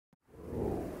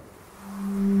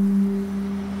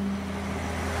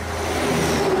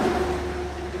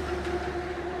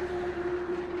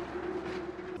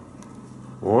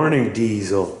morning,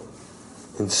 Diesel.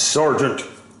 And Sergeant.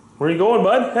 Where are you going,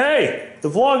 bud? Hey, the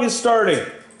vlog is starting.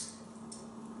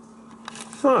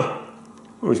 Huh.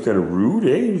 That was kind of rude,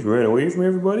 eh? You just ran away from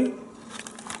everybody.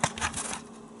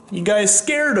 You guys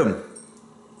scared him.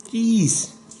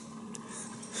 Jeez.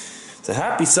 It's a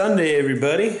happy Sunday,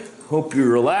 everybody. Hope you're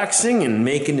relaxing and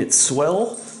making it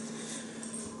swell.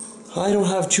 I don't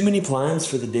have too many plans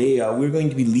for the day. We're going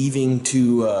to be leaving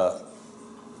to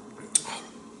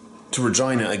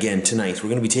Regina again tonight. We're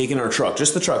going to be taking our truck,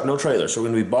 just the truck, no trailer. So we're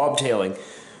going to be bobtailing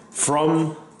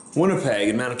from Winnipeg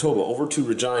in Manitoba over to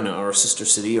Regina, our sister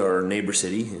city, our neighbor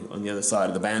city, on the other side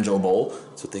of the Banjo Bowl.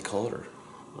 That's what they call it, or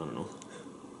I don't know.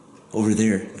 Over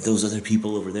there, those other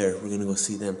people over there, we're going to go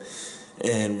see them.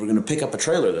 And we're going to pick up a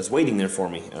trailer that's waiting there for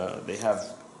me. They have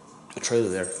a trailer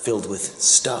there filled with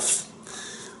stuff.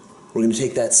 We're going to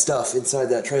take that stuff inside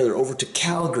that trailer over to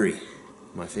Calgary,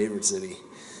 my favorite city.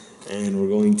 And we're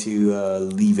going to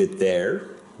leave it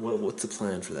there. What's the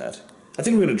plan for that? I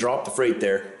think we're going to drop the freight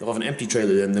there. They'll have an empty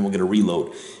trailer and then we'll get a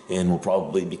reload. And we'll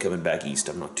probably be coming back east.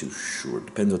 I'm not too sure.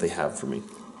 Depends what they have for me.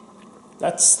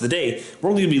 That's the day.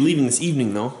 We're only going to be leaving this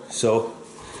evening though. So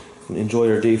we'll enjoy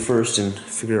our day first and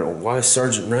figure out why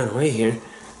Sergeant ran away here.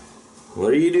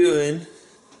 What are you doing?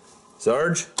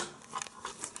 Sarge?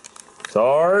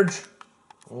 Sarge?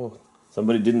 Oh,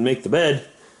 somebody didn't make the bed.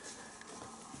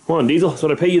 Come on, Diesel, that's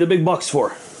what I pay you the big bucks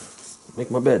for.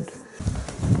 Make my bed.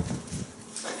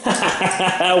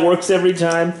 Works every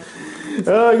time.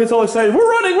 Oh, he gets all excited. We're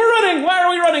running, we're running! Why are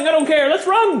we running? I don't care, let's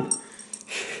run!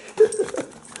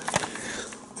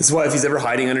 This is why if he's ever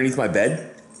hiding underneath my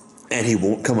bed, and he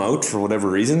won't come out for whatever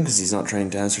reason, because he's not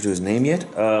trained to answer to his name yet,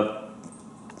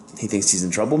 he thinks he's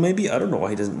in trouble maybe? I don't know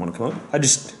why he doesn't want to come out. I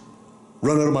just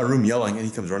run out of my room yelling, and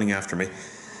he comes running after me.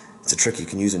 It's a trick you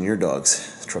can use on your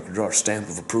dogs. Trucker drawer stamp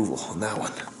of approval on that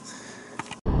one.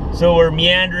 So we're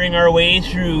meandering our way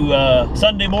through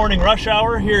Sunday morning rush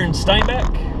hour here in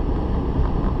Steinbach.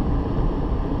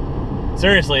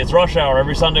 Seriously, it's rush hour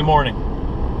every Sunday morning.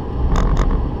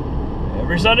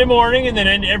 Every Sunday morning and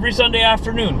then every Sunday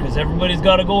afternoon because everybody's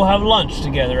got to go have lunch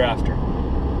together after.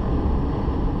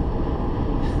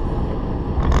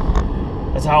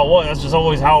 That's how it was. That's just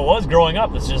always how it was growing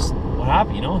up. That's just what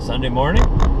happened, you know, Sunday morning.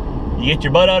 You get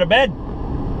your butt out of bed.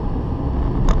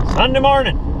 Sunday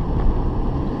morning.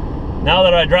 Now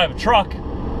that I drive a truck,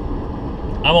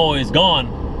 I'm always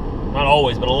gone. Not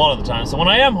always, but a lot of the time. So when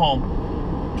I am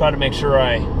home, try to make sure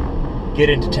I get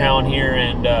into town here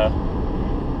and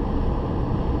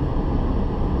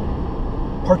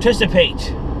participate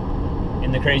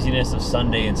in the craziness of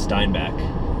Sunday in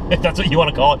Steinbach. If that's what you want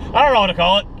to call it. I don't know what to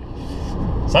call it.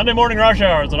 Sunday morning rush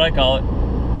hour is what I call it.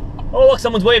 Oh, look,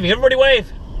 someone's waving. Everybody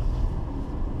wave.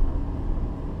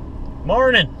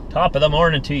 Morning. Top of the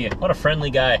morning to you. What a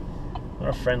friendly guy. What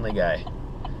a friendly guy.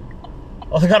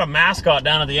 Oh, they got a mascot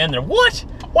down at the end there. What?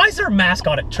 Why is there a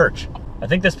mascot at church? I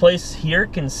think this place here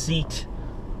can seat,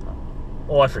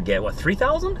 oh, I forget, what,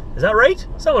 3,000? Is that right?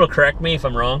 Someone will correct me if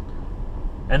I'm wrong.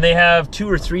 And they have 2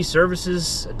 or 3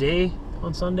 services a day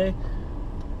on Sunday.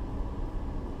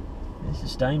 This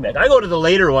is Steinbach. I go to the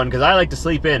later one because I like to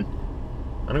sleep in.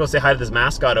 I'm gonna go say hi to this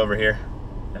mascot over here.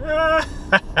 I'm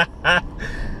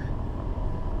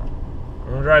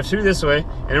gonna drive through this way,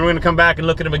 and then we're gonna come back and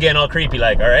look at him again all creepy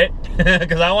like, alright?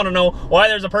 Because I want to know why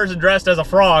there's a person dressed as a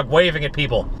frog waving at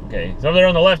people. Okay, he's over there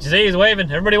on the left. You see, he's waving.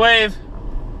 Everybody wave.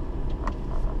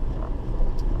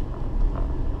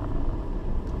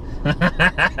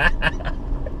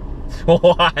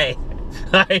 Why?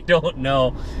 I don't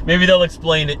know. Maybe they'll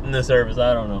explain it in the service.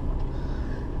 I don't know.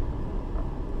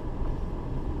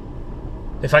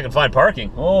 If I can find parking.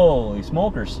 Holy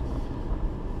smokers.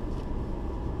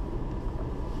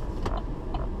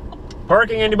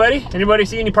 Parking, anybody? Anybody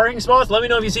see any parking spots? Let me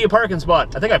know if you see a parking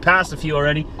spot. I think I passed a few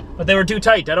already, but they were too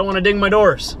tight. I don't want to ding my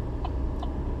doors.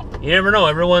 You never know.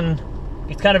 Everyone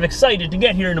gets kind of excited to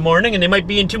get here in the morning, and they might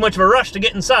be in too much of a rush to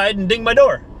get inside and ding my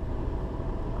door.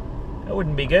 That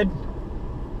wouldn't be good.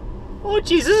 Oh,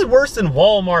 geez, this is worse than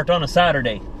Walmart on a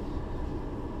Saturday.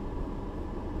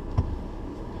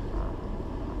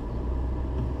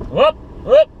 Whoop,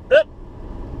 whoop, whoop.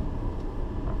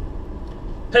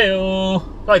 Hey-oh.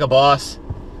 Like a boss.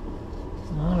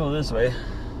 I'll go this way.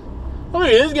 Oh, look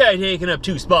at this guy taking up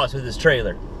 2 spots with his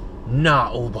trailer.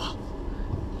 Nah, Oba.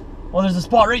 Oh, there's a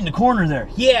spot right in the corner there.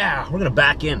 Yeah, we're gonna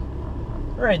back in.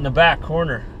 Right in the back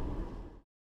corner.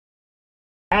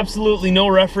 Absolutely no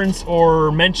reference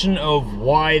or mention of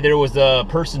why there was a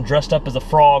person dressed up as a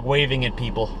frog waving at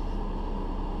people.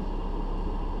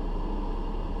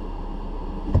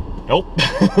 Nope.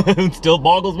 It still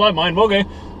boggles my mind. Okay,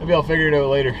 maybe I'll figure it out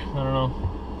later. I don't know.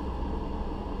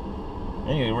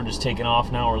 Anyway, we're just taking off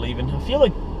now. We're leaving. I feel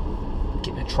like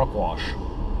getting a truck wash.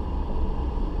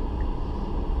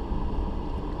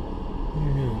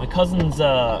 My cousin's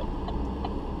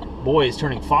boy is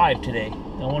turning 5 today.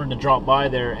 I wanted to drop by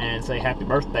there and say happy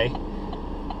birthday.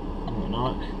 Why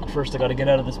not? But first I got to get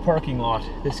out of this parking lot.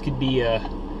 This could be a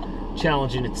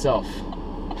challenge in itself.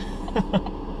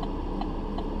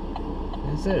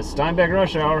 This is Steinbach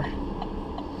rush hour.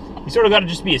 You sort of got to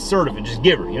just be assertive and just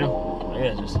give her, you know?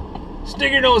 Like this, just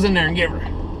stick your nose in there and give her.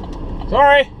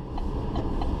 Sorry.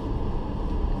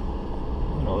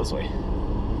 No, this way.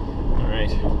 All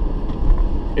right.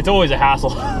 It's always a hassle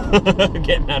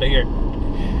getting out of here.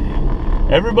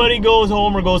 Everybody goes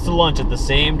home or goes to lunch at the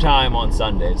same time on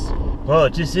Sundays. Well,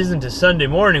 it just isn't a Sunday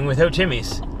morning without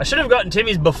Timmy's. I should have gotten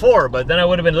Timmy's before, but then I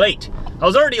would have been late. I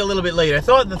was already a little bit late. I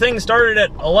thought the thing started at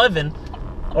 11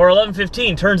 or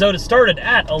 11:15. Turns out it started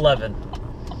at 11.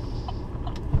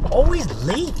 Always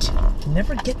late.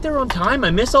 Never get there on time.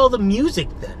 I miss all the music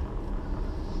then.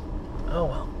 Oh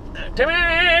well.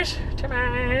 Timmy's!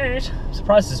 Timmy's! I'm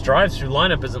surprised this drive-through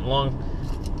lineup isn't long.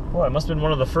 Boy, I must have been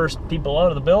one of the first people out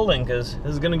of the building because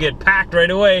this is going to get packed right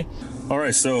away.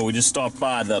 Alright, so we just stopped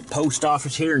by the post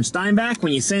office here in Steinbach.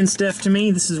 When you send stuff to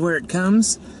me, this is where it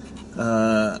comes.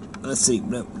 Let's see.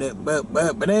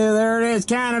 There it is.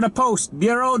 Canada Post.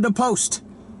 Bureau de Post.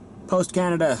 Post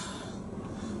Canada.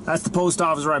 That's the post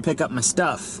office where I pick up my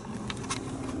stuff.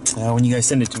 When you guys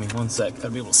send it to me. One sec.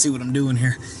 Gotta be able to see what I'm doing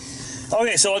here.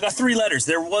 Okay, so I got 3 letters.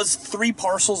 There was 3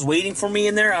 parcels waiting for me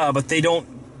in there, but they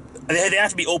have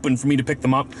to be open for me to pick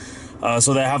them up.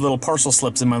 So they have little parcel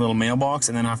slips in my little mailbox,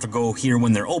 and then I have to go here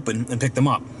when they're open and pick them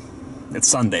up. It's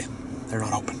Sunday. They're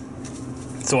not open.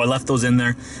 So I left those in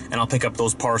there, and I'll pick up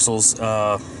those parcels.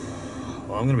 Well, I'm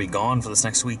going to be gone for this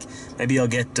next week. Maybe I'll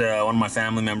get one of my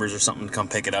family members or something to come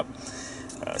pick it up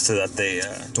so that they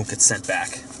don't get sent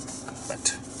back.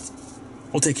 But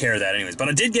we'll take care of that anyways. But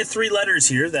I did get 3 letters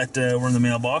here that were in the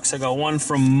mailbox. I got one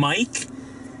from Mike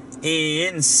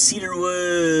in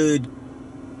Cedarwood,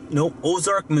 no,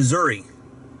 Ozark, Missouri.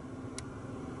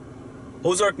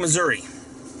 Ozark, Missouri.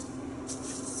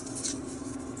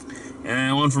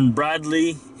 And one from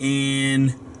Bradley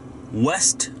in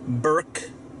West Burke,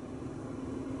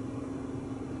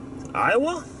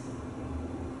 Iowa?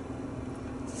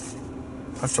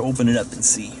 I have to open it up and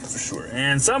see for sure.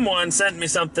 And someone sent me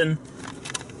something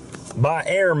by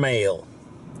airmail.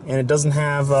 And it doesn't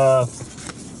have an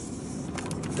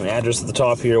address at the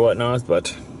top here or whatnot,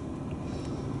 but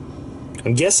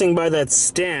I'm guessing by that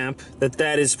stamp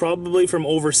that is probably from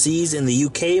overseas in the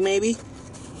UK, maybe?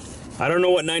 I don't know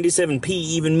what 97p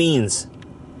even means.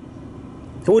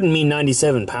 It wouldn't mean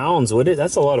 97 pounds, would it?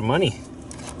 That's a lot of money.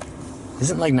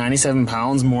 Isn't like 97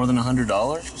 pounds more than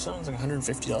 $100? Sounds like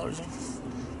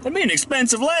 $150. That'd be an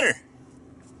expensive letter.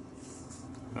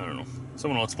 I don't know.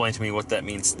 Someone will explain to me what that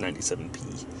means,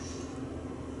 97p.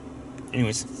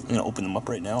 Anyways, I'm going to open them up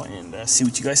right now and see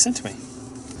what you guys sent to me.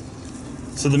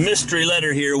 So the mystery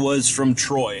letter here was from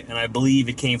Troy, and I believe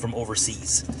it came from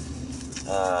overseas.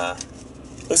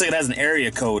 Looks like it has an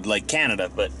area code like Canada,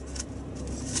 but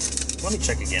let me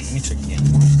check again.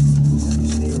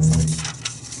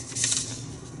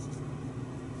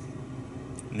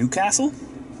 Newcastle?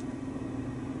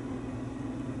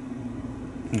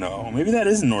 No, maybe that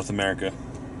is in North America.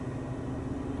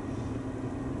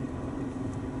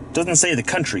 Doesn't say the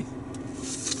country.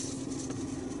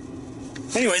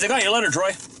 Anyways, I got your letter, Troy.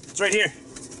 It's right here.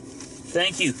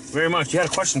 Thank you very much. You had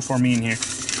a question for me in here.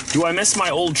 Do I miss my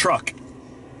old truck?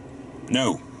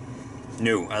 No.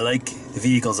 No, I like the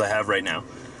vehicles I have right now.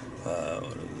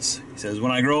 What is this? He says,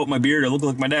 when I grow up my beard, I look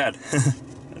like my dad.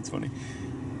 That's funny.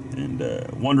 And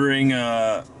wondering,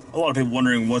 a lot of people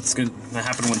wondering what's going to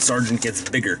happen when Sergeant gets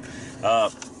bigger.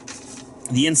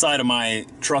 The inside of my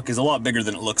truck is a lot bigger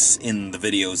than it looks in the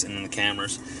videos and in the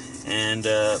cameras. And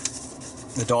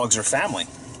the dogs are family.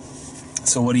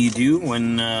 So what do you do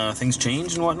when things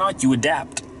change and whatnot? You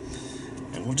adapt.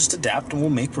 And we'll just adapt and we'll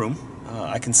make room.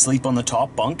 I can sleep on the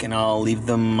top bunk and I'll leave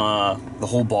them the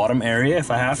whole bottom area if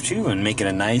I have to and make it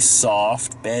a nice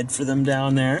soft bed for them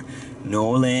down there.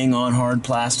 No laying on hard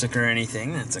plastic or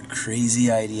anything. That's a crazy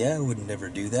idea. I would never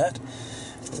do that.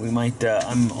 We might,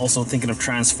 I'm also thinking of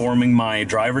transforming my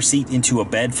driver's seat into a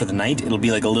bed for the night. It'll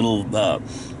be like a little,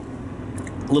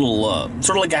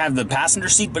 sort of like I have the passenger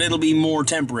seat, but it'll be more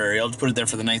temporary. I'll just put it there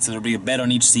for the night, so there'll be a bed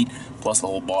on each seat, plus the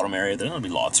whole bottom area. There'll be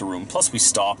lots of room. Plus we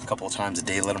stop a couple of times a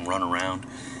day, let them run around,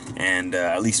 and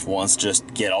at least once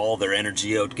just get all their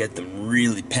energy out, get them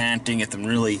really panting, get them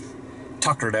really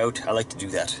tuckered out. I like to do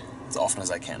that as often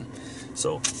as I can.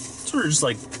 So sort of just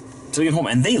like to get home,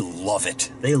 and they love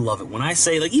it. They love it. When I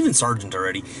say, like, even Sergeant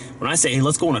already, when I say, hey,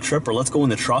 let's go on a trip or let's go in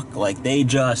the truck, like, they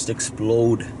just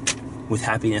explode with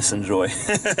happiness and joy.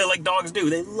 Like dogs do.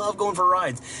 They love going for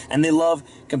rides, and they love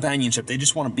companionship. They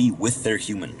just want to be with their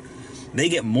human. They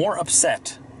get more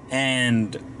upset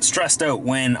and stressed out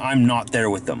when I'm not there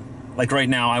with them. Like right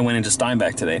now, I went into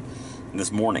Steinbach today,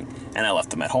 this morning, and I left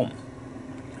them at home.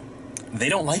 They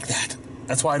don't like that.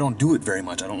 That's why I don't do it very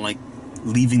much. I don't like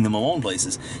leaving them alone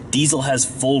places. Diesel has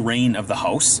full reign of the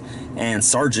house, and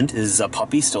Sergeant is a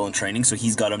puppy still in training, so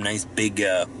he's got a nice big,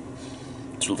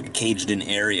 sort of like a caged-in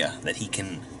area that he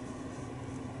can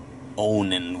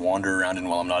own and wander around in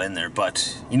while I'm not in there.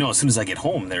 But, you know, as soon as I get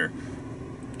home, they're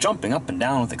jumping up and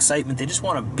down with excitement. They just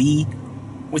want to be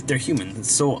with their human.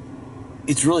 So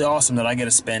it's really awesome that I get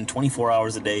to spend 24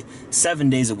 hours a day, 7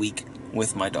 days a week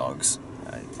with my dogs.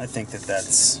 I think that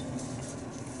that's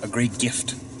a great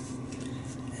gift,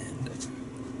 and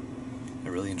I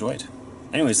really enjoy it.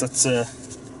 Anyways, let's I'll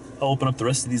open up the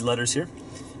rest of these letters here.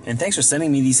 And thanks for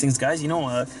sending me these things, guys. You know,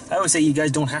 I always say you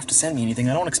guys don't have to send me anything.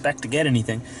 I don't expect to get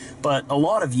anything, but a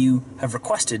lot of you have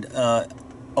requested a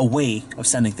way of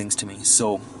sending things to me.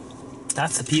 So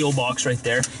that's the P.O. box right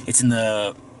there. It's in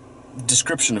the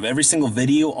description of every single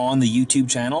video on the YouTube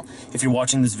channel. If you're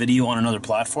watching this video on another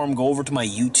platform, go over to my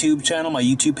YouTube channel, my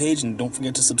YouTube page, and don't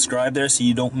forget to subscribe there so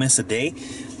you don't miss a day.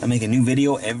 I make a new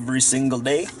video every single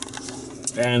day.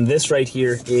 And this right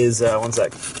here is, one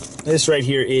sec. This right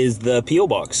here is the P.O.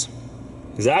 box.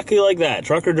 Exactly like that.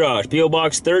 Trucker Josh, P.O.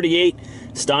 Box 38,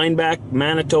 Steinbach,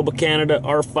 Manitoba, Canada,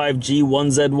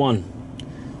 R5G1Z1.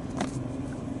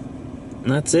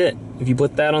 And that's it. If you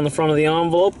put that on the front of the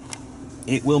envelope,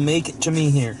 it will make it to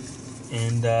me here.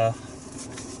 And I'll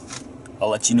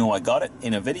let you know I got it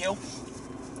in a video.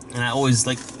 And I always,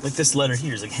 like this letter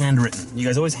here is like handwritten. You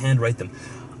guys always handwrite them.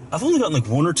 I've only gotten like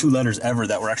 1 or 2 letters ever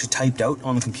that were actually typed out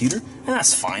on the computer, and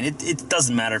that's fine. It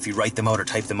doesn't matter if you write them out or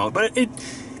type them out, but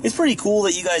it's pretty cool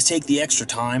that you guys take the extra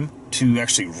time to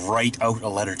actually write out a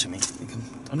letter to me.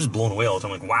 I'm just blown away all the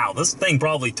time. Like, wow, this thing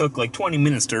probably took like 20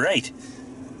 minutes to write.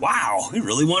 Wow, he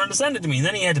really wanted to send it to me, and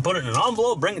then he had to put it in an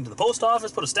envelope, bring it to the post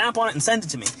office, put a stamp on it, and send it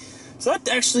to me. So that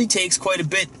actually takes quite a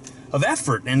bit of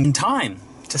effort and time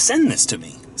to send this to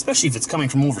me, especially if it's coming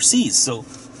from overseas. So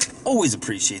always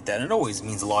appreciate that. It always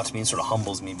means a lot to me and sort of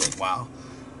humbles me, but wow,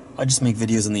 I just make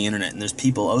videos on the internet, and there's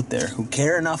people out there who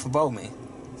care enough about me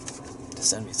to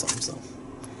send me something. So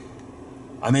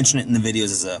I mention it in the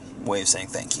videos as a way of saying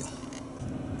thank you.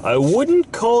 I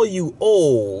wouldn't call you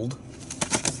old,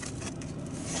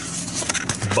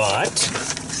 but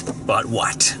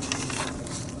what?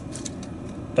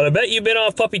 But I bet you've been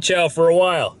off puppy chow for a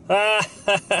while.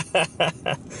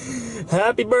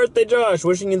 Happy birthday, Josh.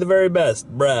 Wishing you the very best,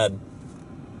 Brad.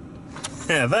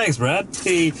 Yeah, thanks, Brad.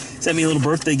 He sent me a little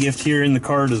birthday gift here in the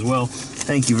card as well.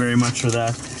 Thank you very much for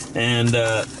that. And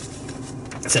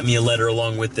sent me a letter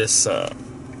along with this. He'd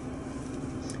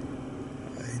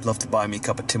love to buy me a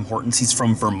cup of Tim Hortons. He's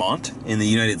from Vermont in the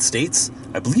United States.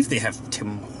 I believe they have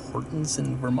Tim Hortons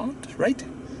in Vermont, right?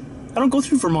 I don't go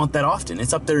through Vermont that often.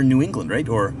 It's up there in New England, right?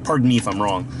 Or, pardon me if I'm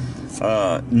wrong,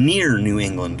 near New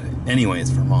England. Anyways,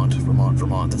 Vermont.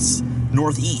 That's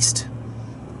northeast.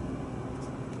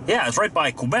 Yeah, it's right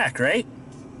by Quebec, right?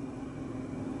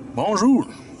 Bonjour.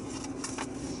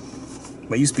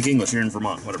 But you speak English, you're in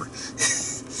Vermont, whatever.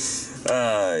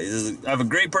 I have a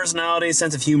great personality,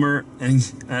 sense of humor,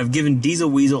 and I've given Diesel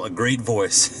Weasel a great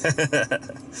voice.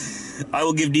 I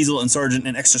will give Diesel and Sergeant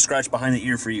an extra scratch behind the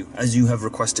ear for you, as you have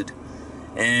requested.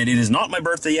 And it is not my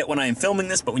birthday yet when I am filming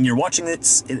this, but when you're watching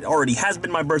this, it already has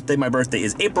been my birthday. My birthday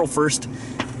is April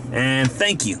 1st, and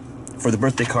thank you for the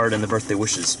birthday card and the birthday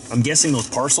wishes. I'm guessing those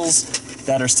parcels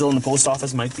that are still in the post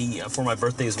office might be for my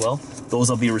birthday as well.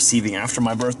 Those I'll be receiving after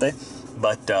my birthday,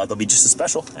 but they'll be just as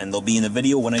special, and they'll be in the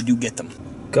video when I do get them.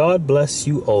 God bless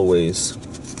you always.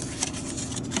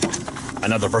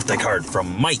 Another birthday card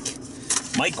from Mike.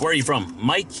 Mike, where are you from?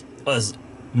 Mike was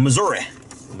Missouri.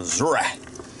 And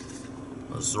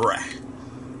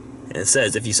it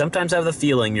says, if you sometimes have the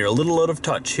feeling you're a little out of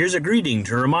touch, here's a greeting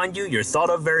to remind you you're thought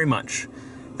of very much.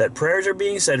 That prayers are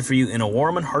being said for you in a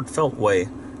warm and heartfelt way,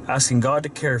 asking God to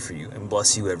care for you and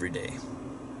bless you every day.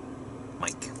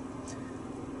 Mike.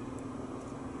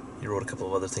 He wrote a couple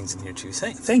of other things in here too.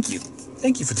 Thank you.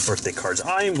 Thank you for the birthday cards.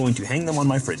 I am going to hang them on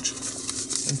my fridge.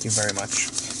 Thank you very much.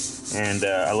 And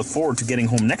I look forward to getting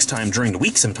home next time during the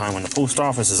week sometime when the post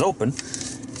office is open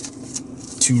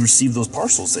to receive those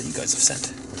parcels that you guys have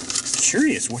sent.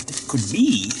 Curious what it could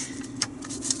be.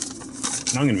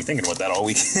 Now I'm going to be thinking about that all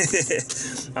week.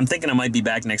 I'm thinking I might be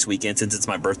back next weekend since it's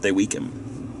my birthday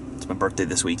weekend. It's my birthday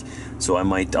this week, so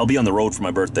I'll be on the road for my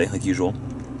birthday like usual,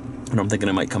 and I'm thinking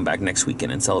I might come back next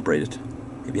weekend and celebrate it.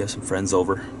 Maybe have some friends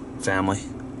over, family.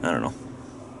 I don't know.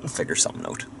 We'll figure something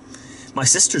out. My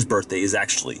sister's birthday is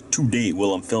actually today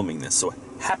while I'm filming this, so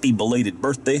happy belated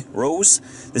birthday, Rose.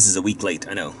 This is a week late,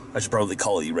 I know. I should probably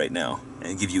call you right now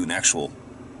and give you an actual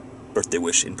birthday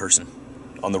wish in person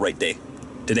on the right day.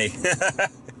 Today.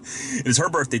 It is her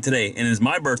birthday today, and it is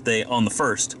my birthday on the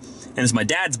 1st, and it's my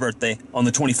dad's birthday on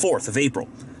the 24th of April.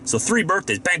 So 3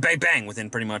 birthdays, bang, bang, bang, within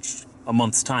pretty much a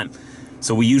month's time.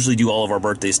 So we usually do all of our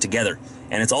birthdays together.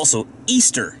 And it's also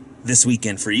Easter this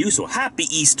weekend for you, so happy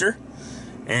Easter.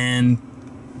 And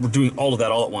we're doing all of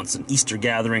that all at once. An Easter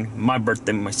gathering, my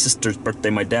birthday, my sister's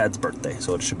birthday, my dad's birthday.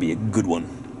 So it should be a good one.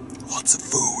 Lots of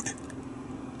food.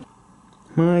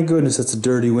 My goodness, that's a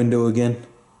dirty window again.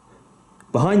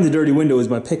 Behind the dirty window is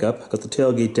my pickup. Got the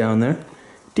tailgate down there.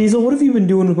 Diesel, what have you been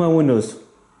doing with my windows?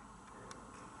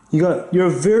 You're a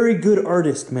very good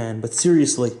artist, man, but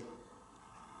seriously.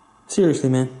 Seriously,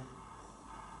 man.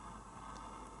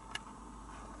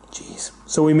 Jeez.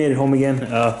 So we made it home again.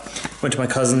 Went to my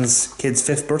cousin's kid's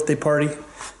 5th birthday party.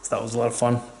 So that was a lot of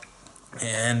fun.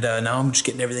 And now I'm just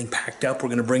getting everything packed up. We're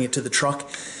going to bring it to the truck.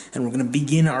 And we're going to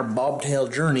begin our bobtail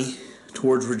journey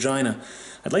towards Regina.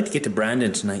 I'd like to get to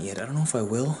Brandon tonight yet. I don't know if I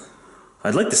will.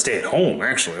 I'd like to stay at home,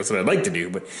 actually. That's what I'd like to do.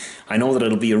 But I know that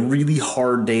it'll be a really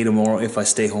hard day tomorrow if I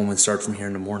stay home and start from here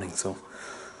in the morning. So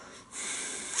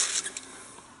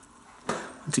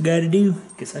what you gotta do?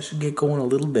 Guess I should get going a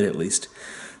little bit at least.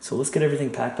 So let's get everything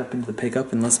packed up into the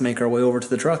pickup and let's make our way over to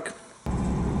the truck.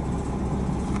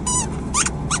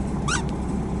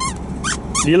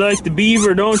 You like the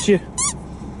beaver, don't you?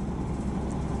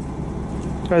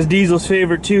 That's Diesel's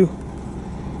favorite too.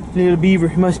 Little beaver.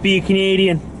 He must be a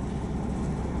Canadian.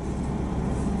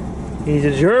 He's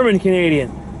a German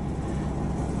Canadian.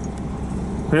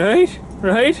 Right?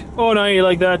 Right? Oh, now you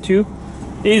like that too?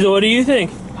 Diesel, what do you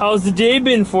think? How's the day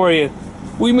been for you?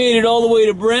 We made it all the way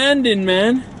to Brandon,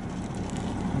 man.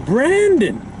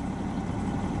 Brandon!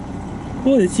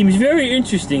 Oh, that seems very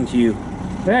interesting to you.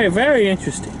 Very, very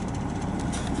interesting.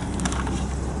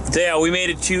 So yeah, we made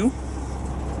it to,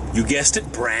 you guessed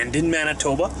it, Brandon,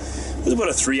 Manitoba. It was about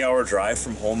a 3-hour drive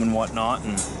from home and whatnot,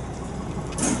 and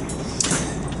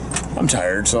I'm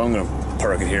tired, so I'm gonna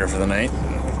park it here for the night.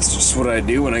 It's just what I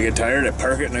do when I get tired. I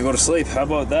park it and I go to sleep. How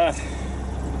about that?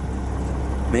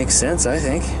 Makes sense, I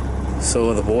think.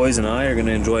 So the boys and I are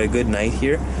gonna enjoy a good night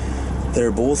here. They're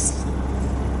both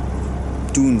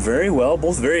doing very well,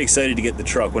 both very excited to get the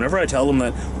truck. Whenever I tell them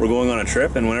that we're going on a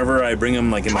trip, and whenever I bring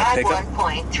them like in my pickup.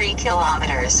 1.3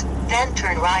 kilometers, then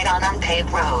turn right on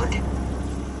unpaved road.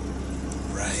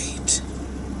 Right.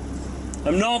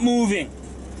 I'm not moving.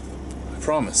 I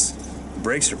promise. The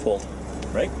brakes are pulled,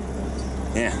 right?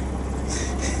 Yeah.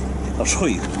 I'll show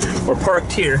you. We're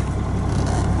parked here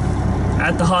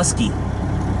at the Husky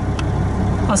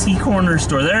Corner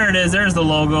Store. There it is. There's the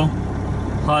logo.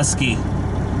 Husky.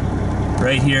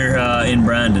 Right here in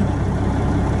Brandon.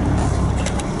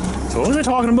 So what was I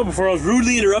talking about before I was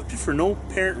rudely interrupted for no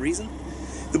apparent reason?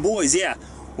 The boys, yeah.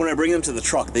 When I bring them to the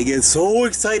truck, they get so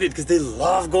excited because they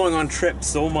love going on trips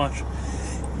so much.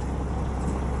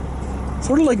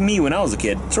 Sort of like me when I was a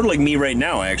kid. Sort of like me right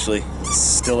now, actually.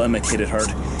 Still am a kid at heart.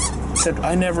 Except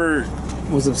I never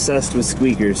was obsessed with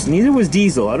squeakers. Neither was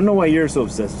Diesel. I don't know why you're so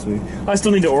obsessed with squeakers. I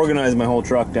still need to organize my whole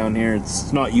truck down here.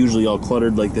 It's not usually all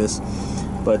cluttered like this.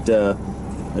 But I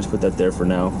just put that there for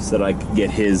now so that I can get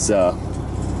his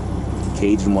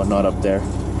cage and whatnot up there.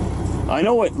 I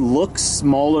know it looks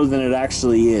smaller than it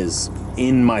actually is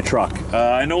in my truck.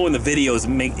 I know in the videos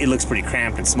it looks pretty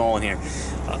cramped and small in here.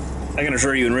 I can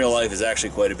assure you in real life it's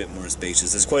actually quite a bit more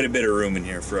spacious. There's quite a bit of room in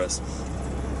here for us.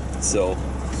 So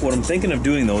what I'm thinking of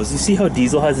doing though is, you see how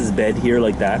Diesel has his bed here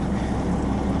like that?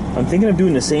 I'm thinking of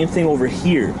doing the same thing over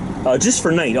here. Just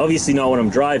for night, obviously not when I'm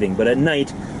driving, but at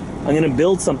night I'm gonna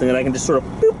build something that I can just sort of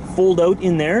boop, fold out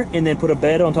in there and then put a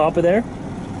bed on top of there.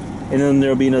 And then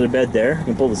there'll be another bed there. I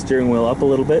can pull the steering wheel up a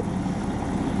little bit.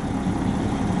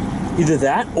 Either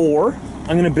that, or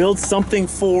I'm gonna build something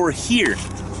for here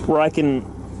where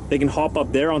they can hop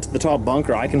up there onto the top bunk,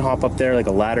 or I can hop up there like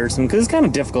a ladder or something, because it's kind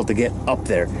of difficult to get up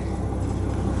there.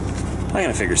 I'm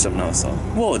gonna figure something else out.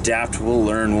 We'll adapt, we'll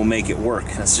learn, we'll make it work.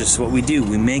 That's just what we do.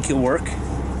 We make it work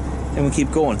and we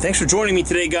keep going. Thanks for joining me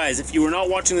today, guys. If you were not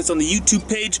watching this on the YouTube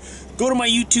page, go to my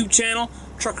YouTube channel,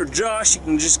 Trucker Josh. You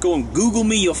can just go and Google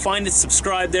me. You'll find it.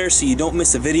 Subscribe there so you don't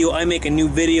miss a video. I make a new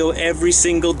video every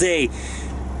single day.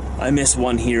 I miss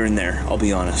one here and there, I'll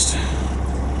be honest.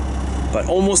 But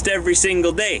almost every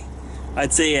single day.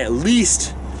 I'd say at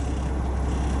least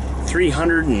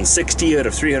 360 out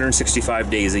of 365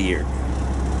 days a year.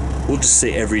 We'll just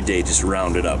say every day, just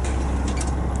round it up.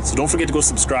 So don't forget to go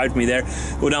subscribe to me there.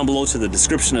 Go down below to the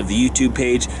description of the YouTube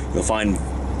page. You'll find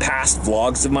past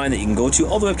vlogs of mine that you can go to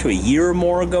all the way up to a year or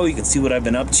more ago. You can see what I've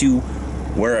been up to,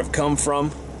 where I've come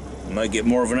from. You might get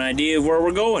more of an idea of where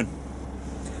we're going.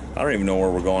 I don't even know where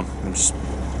we're going. I'm just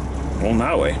going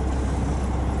that way.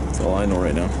 That's all I know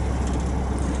right now.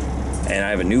 And I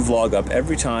have a new vlog up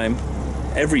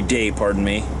every day, pardon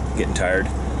me, getting tired.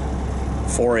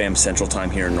 4 a.m. Central Time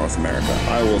here in North America.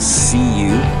 I will see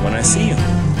you when I see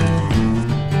you.